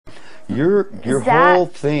Your whole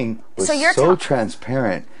thing was so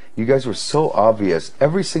transparent. You guys were so obvious.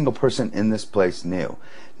 Every single person in this place knew.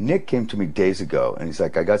 Nick came to me days ago, and he's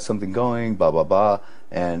like, I got something going, blah, blah, blah.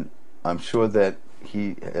 And I'm sure that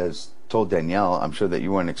he has told Danielle, I'm sure that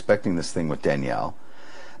you weren't expecting this thing with Danielle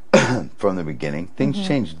from the beginning. Things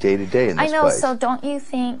change day to day in this place. I know, so don't you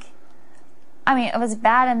think, I mean, it was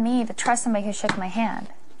bad of me to trust somebody who shook my hand.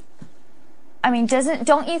 I mean,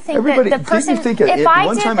 don't you think that the person, you think if I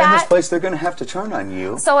one did time that, in this place, they're going to have to turn on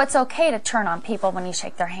you. So it's okay to turn on people when you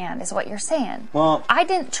shake their hand, is what you're saying. Well, I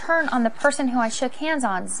didn't turn on the person who I shook hands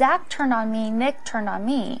on. Zach turned on me. Nick turned on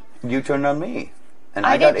me. You turned on me. And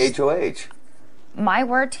I got HOH. My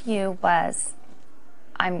word to you was,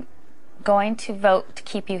 I'm going to vote to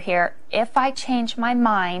keep you here. If I change my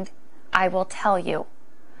mind, I will tell you.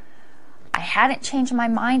 I hadn't changed my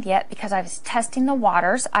mind yet because I was testing the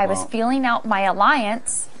waters. I was feeling out my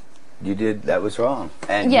alliance. You did. That was wrong.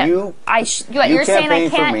 And yeah, you you're saying I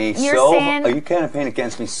can't. For me you campaigned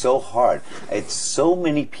against me so hard. It's so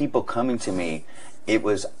many people coming to me. It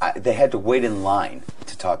was they had to wait in line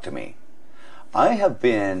to talk to me. I have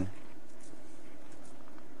been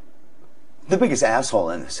the biggest asshole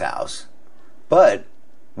in this house, but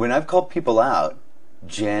when I've called people out,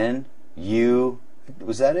 Jen, you,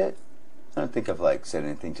 was that it? I don't think I've said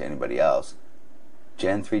anything to anybody else.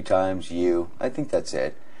 Jen 3 times, you. I think that's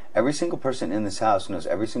it. Every single person in this house knows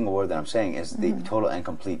every single word that I'm saying is the total and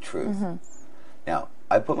complete truth. Now,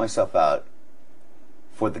 I put myself out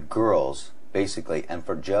for the girls, basically, and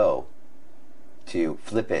for Joe to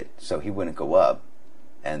flip it so he wouldn't go up,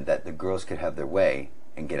 and that the girls could have their way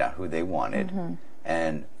and get out who they wanted.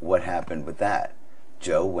 And what happened with that?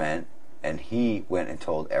 Joe went, and he went and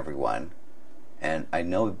told everyone. And I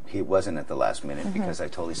know he wasn't at the last minute because I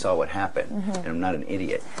totally saw what happened. And I'm not an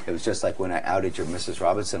idiot. It was just like when I outed your Mrs.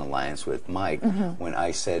 Robinson alliance with Mike, when I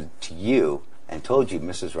said to you and told you,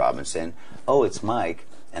 Mrs. Robinson, oh, it's Mike.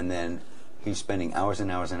 And then he's spending hours and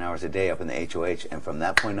hours and hours a day up in the HOH. And from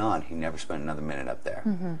that point on, he never spent another minute up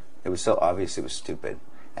there. It was so obvious it was stupid.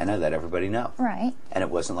 And I let everybody know. Right. And it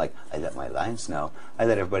wasn't like I let my alliance know. I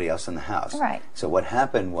let everybody else in the house. Right. So what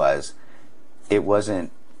happened was, it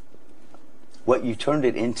wasn't, what you turned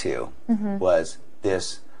it into was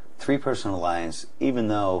this 3-person alliance, even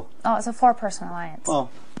though... Oh, it's a 4-person alliance.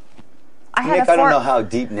 Well, I don't know how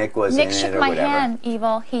deep Nick was in it or whatever. Nick shook my hand,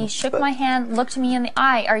 Evil. He shook my hand, looked me in the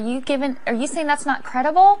eye. Are you saying that's not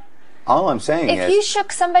credible? All I'm saying is... If you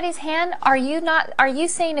shook somebody's hand, are you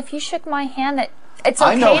saying if you shook my hand that it's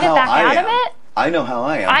okay to back out of it? I know how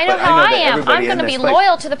I am. I know how I am. I'm going to be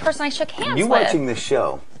loyal to the person I shook hands with. You watching this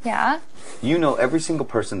show... Yeah. You know every single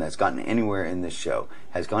person that's gotten anywhere in this show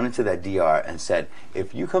has gone into that DR and said,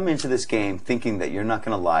 if you come into this game thinking that you're not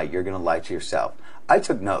going to lie, you're going to lie to yourself. I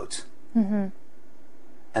took notes. And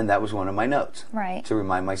that was one of my notes. Right. To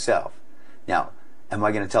remind myself. Now, am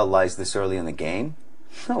I going to tell lies this early in the game?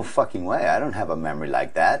 No fucking way. I don't have a memory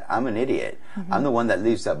like that. I'm an idiot. I'm the one that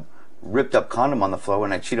leaves a ripped up condom on the floor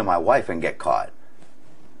when I cheat on my wife and get caught.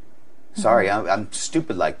 Sorry, I'm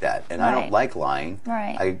stupid like that, and I don't like lying.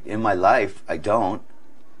 Right. In my life, I don't.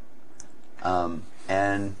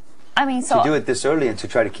 And I mean, to do it this early and to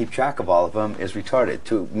try to keep track of all of them is retarded.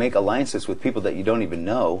 To make alliances with people that you don't even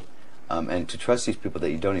know, and to trust these people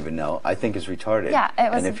that you don't even know, I think is retarded. Yeah,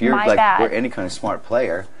 it was and if you're we're any kind of smart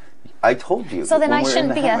player, I told you. So then I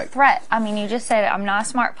shouldn't be a threat. I mean, you just said I'm not a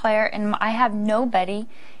smart player, and I have nobody.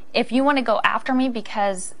 If you want to go after me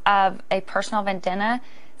because of a personal vendetta,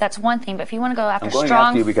 that's one thing, but if you want to go after I'm going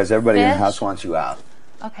after you because everybody in the house wants you out.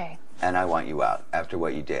 Okay. And I want you out after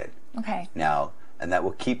what you did. Okay. Now, and that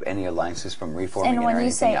will keep any alliances from reforming. And when you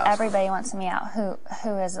say everybody wants me out,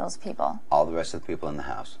 who is those people? All the rest of the people in the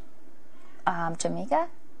house. Jamaica?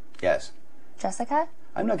 Yes. Jessica?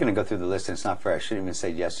 I'm not going to go through the list, and it's not fair. I shouldn't even say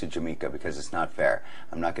yes to Jamaica because it's not fair.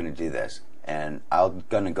 I'm not going to do this. And I'm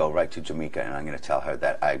going to go right to Jamaica, and I'm going to tell her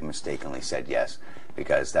that I mistakenly said yes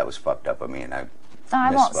because that was fucked up of me, and I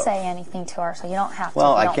won't say anything to her, so you don't have to.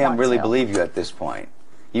 Well, I can't really believe you at this point.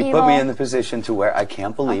 You put me in the position to where I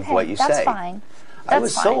can't believe what you say. That's fine. I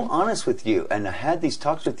was so honest with you, and I had these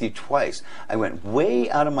talks with you twice. I went way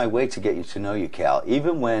out of my way to get you to know you, Cal,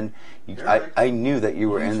 even when I knew that you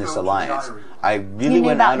were in this alliance. I really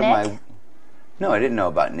went out of my... No, I didn't know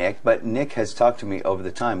about Nick, but Nick has talked to me over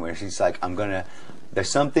the time where he's like, there's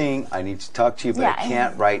something, I need to talk to you, but I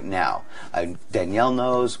can't right now. Danielle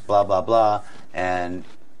knows, blah, blah, blah, and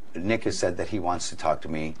Nick has said that he wants to talk to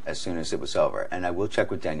me as soon as it was over. And I will check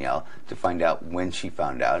with Danielle to find out when she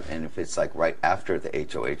found out, and if it's like right after the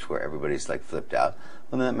HOH where everybody's like flipped out,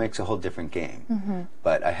 well, then that makes a whole different game.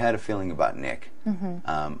 But I had a feeling about Nick.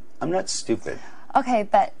 I'm not stupid. Okay,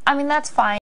 but I mean, that's fine.